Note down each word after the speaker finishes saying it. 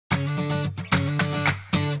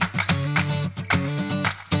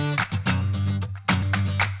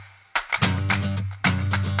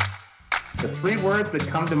Three words that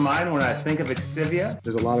come to mind when I think of XTIVIA.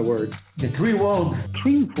 There's a lot of words. The three words.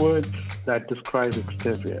 Three words that describe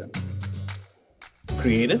XTIVIA.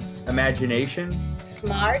 Creative. Imagination.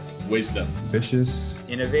 Smart. Wisdom. Vicious.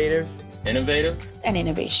 Innovative. Innovative. And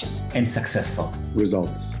innovation. And successful.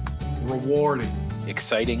 Results. Rewarding.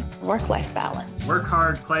 Exciting. Work-life balance. Work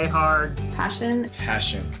hard, play hard. Passion.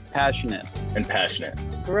 Passion. Passionate. And passionate.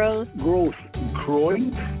 Growth.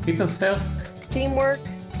 Growing. People first. Teamwork.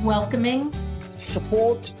 Welcoming.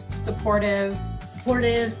 Support. Supportive.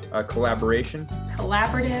 Collaboration.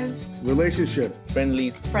 Collaborative. Relationship. Friendly.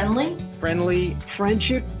 Friendly. Friendly.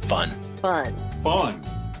 Friendship. Fun. Fun. Fun.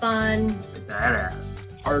 Fun.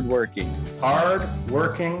 Badass. Hardworking.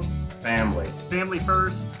 Hard-working family. Family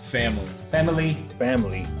first. Family. Family.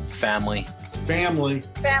 Family. Family. Family.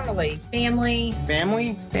 Family. Family.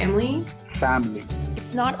 Family. Family. Family.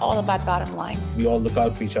 It's not all about bottom line. We all look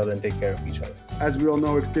out for each other and take care of each other. As we all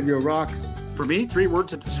know, XTIVIA rocks. For me, three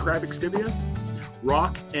words that describe XTIVIA: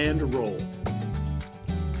 rock and roll.